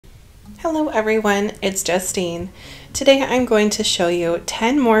Hello everyone, it's Justine. Today I'm going to show you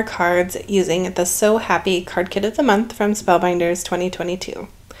 10 more cards using the So Happy Card Kit of the Month from Spellbinders 2022.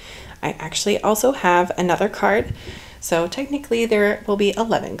 I actually also have another card, so technically there will be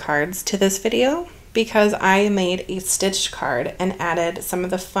 11 cards to this video because I made a stitched card and added some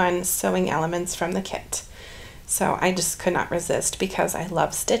of the fun sewing elements from the kit. So I just could not resist because I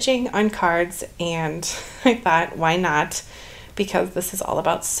love stitching on cards, and I thought, why not? Because this is all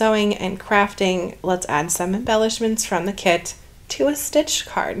about sewing and crafting, let's add some embellishments from the kit to a stitched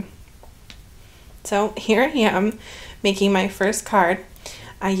card. So here I am making my first card.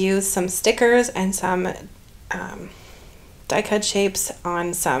 I used some stickers and some die cut shapes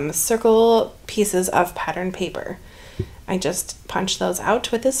on some circle pieces of pattern paper. I just punched those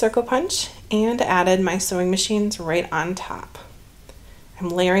out with a circle punch and added my sewing machines right on top. I'm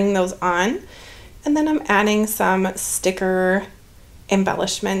layering those on, and then I'm adding some sticker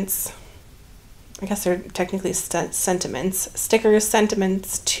embellishments. I guess they're technically sentiments. Stickers,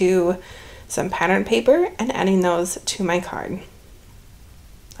 sentiments to some pattern paper and adding those to my card.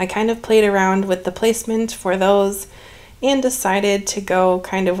 I kind of played around with the placement for those and decided to go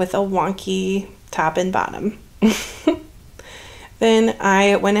kind of with a wonky top and bottom. Then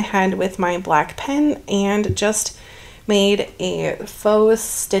I went ahead with my black pen and just made a faux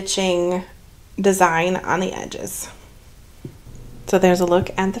stitching design on the edges. So there's a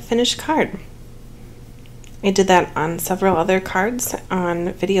look at the finished card. I did that on several other cards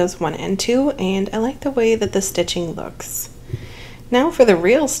on videos 1 and 2, and I like the way that the stitching looks. Now for the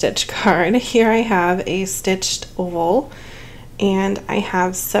real stitch card, here I have a stitched oval, and I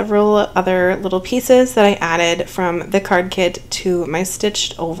have several other little pieces that I added from the card kit to my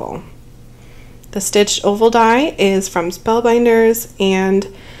stitched oval. The stitched oval die is from Spellbinders, and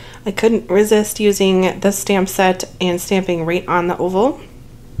I couldn't resist using the stamp set and stamping right on the oval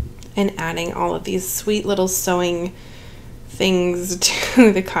and adding all of these sweet little sewing things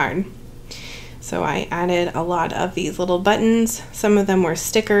to the card. So I added a lot of these little buttons. Some of them were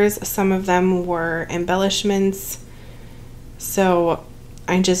stickers, some of them were embellishments. So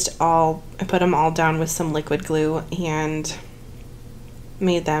I put them all down with some liquid glue and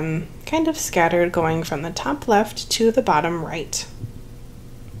made them kind of scattered going from the top left to the bottom right.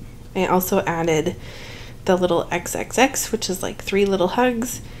 I also added the little XXX, which is like 3 little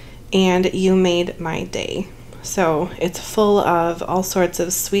hugs, and You Made My Day. So it's full of all sorts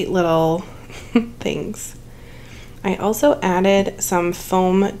of sweet little things. I also added some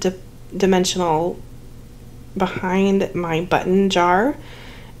foam dimensional behind my button jar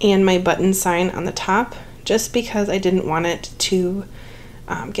and my button sign on the top, just because I didn't want it to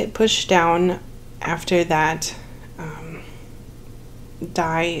get pushed down after that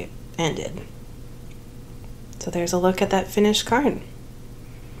die ended. So there's a look at that finished card.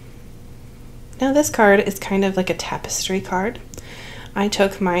 Now this card is kind of like a tapestry card. I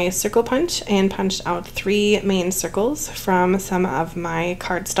took my circle punch and punched out 3 main circles from some of my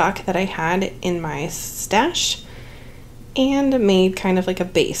cardstock that I had in my stash and made kind of like a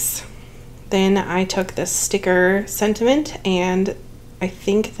base. Then I took this sticker sentiment, and I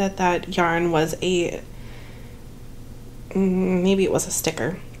think that yarn was maybe it was a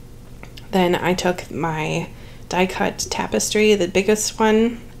sticker. Then I took my die cut tapestry, the biggest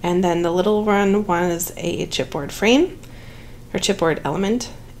one, and then the little one was a chipboard frame or chipboard element,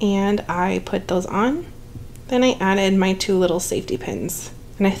 and I put those on. Then I added my 2 little safety pins,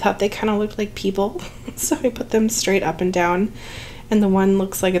 and I thought they kind of looked like people, so I put them straight up and down, and the one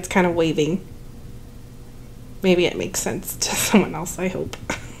looks like it's kind of waving. Maybe it makes sense to someone else, I hope.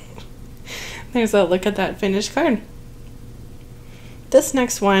 There's a look at that finished card. This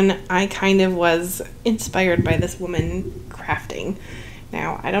next one, I kind of was inspired by this woman crafting.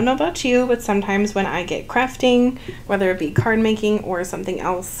 Now, I don't know about you, but sometimes when I get crafting, whether it be card making or something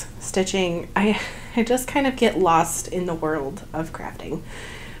else, stitching, I just kind of get lost in the world of crafting.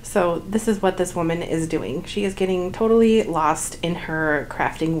 So this is what this woman is doing. She is getting totally lost in her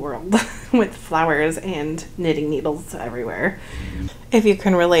crafting world with flowers and knitting needles everywhere. If you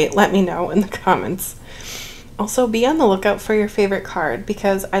can relate, let me know in the comments. Also, be on the lookout for your favorite card,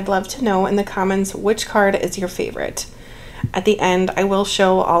 because I'd love to know in the comments which card is your favorite. At the end, I will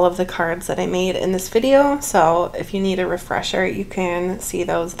show all of the cards that I made in this video, so if you need a refresher, you can see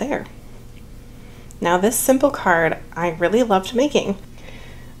those there. Now this simple card I really loved making.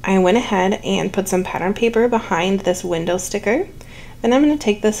 I went ahead and put some pattern paper behind this window sticker. Then I'm going to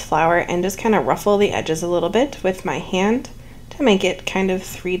take this flower and just kind of ruffle the edges a little bit with my hand to make it kind of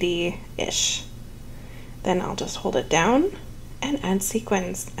 3D-ish. Then I'll just hold it down and add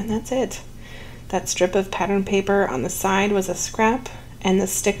sequins, and that's it. That strip of pattern paper on the side was a scrap, And the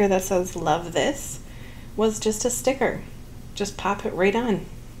sticker that says "Love This" was just a sticker. Just pop it right on.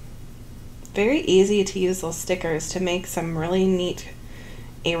 Very easy to use those stickers to make some really neat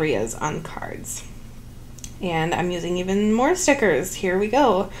areas on cards. And I'm using even more stickers. Here we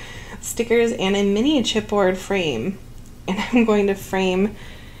go. Stickers and a mini chipboard frame. And I'm going to frame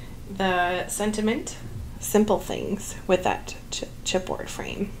the sentiment, simple things, with that chipboard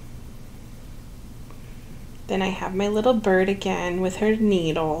frame. Then I have my little bird again with her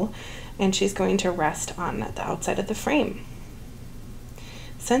needle, and she's going to rest on the outside of the frame.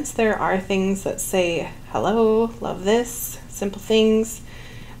 Since there are things that say hello, love this, simple things,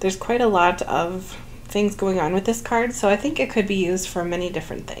 there's quite a lot of things going on with this card, so I think it could be used for many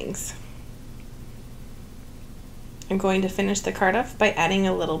different things. I'm going to finish the card off by adding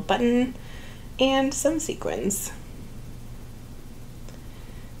a little button and some sequins.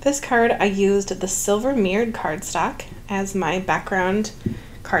 This card, I used the silver mirrored cardstock as my background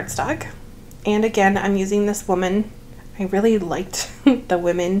cardstock. And again, I'm using this woman. I really liked the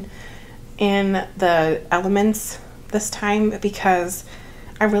women in the elements this time because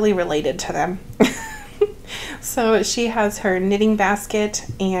I really related to them. So she has her knitting basket,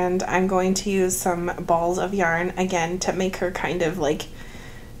 and I'm going to use some balls of yarn again to make her kind of like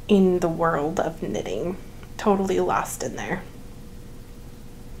in the world of knitting, totally lost in there.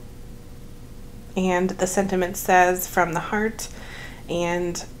 And the sentiment says "from the heart"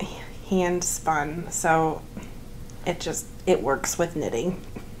 and hand spun, so it works with knitting.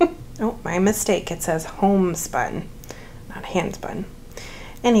 Oh, my mistake, it says homespun, not hand spun.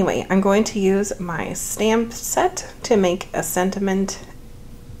 Anyway, I'm going to use my stamp set to make a sentiment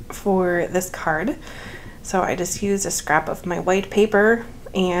for this card. So I just used a scrap of my white paper,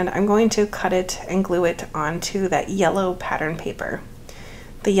 and I'm going to cut it and glue it onto that yellow pattern paper.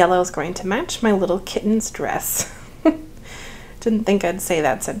 The yellow is going to match my little kitten's dress. Didn't think I'd say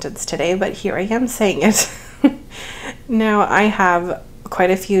that sentence today, but here I am saying it. Now I have quite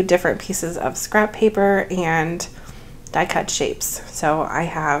a few different pieces of scrap paper and die cut shapes. So I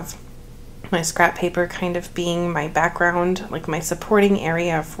have my scrap paper kind of being my background, like my supporting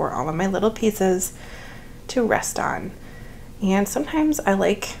area for all of my little pieces to rest on. And sometimes I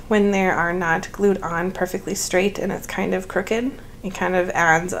like when they are not glued on perfectly straight and it's kind of crooked. It kind of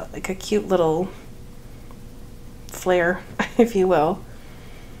adds like a cute little flair, if you will.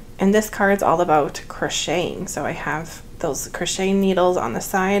 And this card's all about crocheting. So I have those crochet needles on the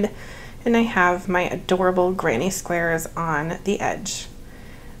side, and I have my adorable granny squares on the edge.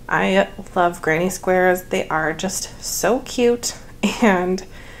 I love granny squares. They are just so cute. And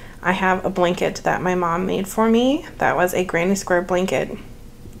I have a blanket that my mom made for me that was a granny square blanket,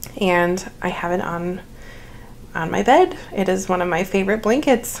 and I have it on my bed. It is one of my favorite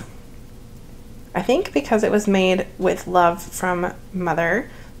blankets. I think because it was made with love from Mother,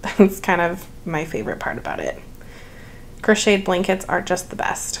 that's kind of my favorite part about it. Crocheted blankets are just the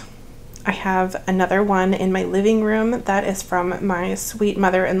best. I have another one in my living room that is from my sweet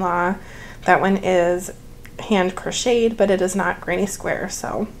mother-in-law. That one is hand crocheted, but it is not granny square,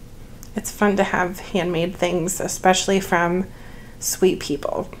 so it's fun to have handmade things, especially from sweet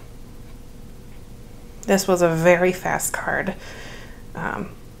people. This was a very fast card.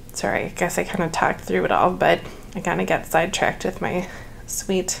 Sorry, I guess I kind of talked through it all, but I kind of got sidetracked with my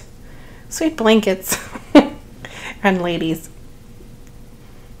sweet blankets and ladies.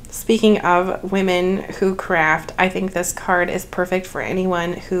 Speaking of women who craft, I think this card is perfect for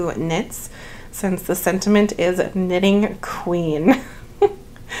anyone who knits, since the sentiment is knitting queen.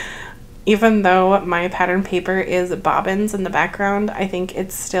 Even though my pattern paper is bobbins in the background, I think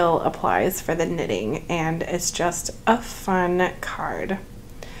it still applies for the knitting, and it's just a fun card.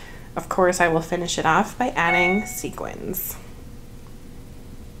 Of course, I will finish it off by adding sequins.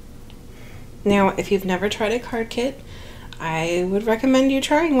 Now, if you've never tried a card kit, I would recommend you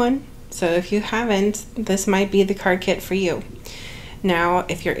trying one. So if you haven't, this might be the card kit for you. Now,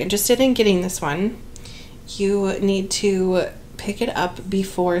 if you're interested in getting this one, you need to pick it up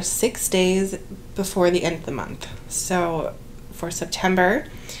before 6 days before the end of the month. So for September,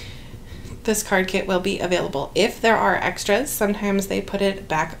 this card kit will be available. If there are extras, sometimes they put it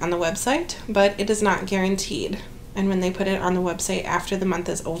back on the website, but it is not guaranteed. And when they put it on the website after the month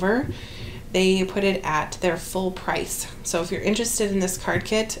is over, they put it at their full price. So if you're interested in this card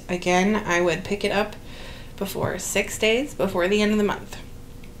kit, again, I would pick it up before 6 days before the end of the month.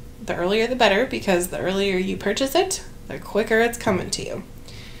 The earlier the better, because the earlier you purchase it, the quicker it's coming to you.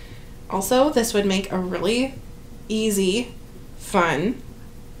 Also, this would make a really easy, fun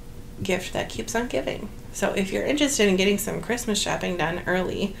gift that keeps on giving. So if you're interested in getting some Christmas shopping done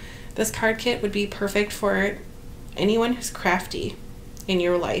early, this card kit would be perfect for anyone who's crafty. in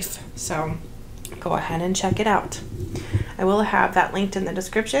your life. So go ahead and check it out. I will have that linked in the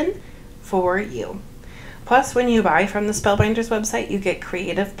description for you. Plus, when you buy from the Spellbinders website, you get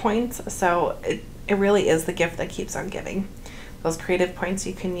creative points. So it really is the gift that keeps on giving. Those creative points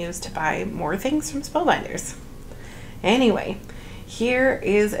you can use to buy more things from Spellbinders. Anyway, here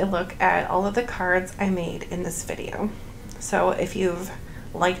is a look at all of the cards I made in this video. So if you've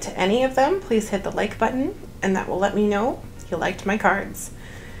liked any of them, please hit the like button, and that will let me know you liked my cards.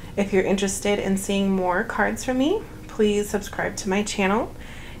 If you're interested in seeing more cards from me, please subscribe to my channel,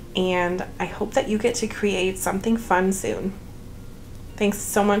 and I hope that you get to create something fun soon. Thanks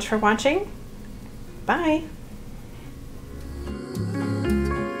so much for watching. Bye.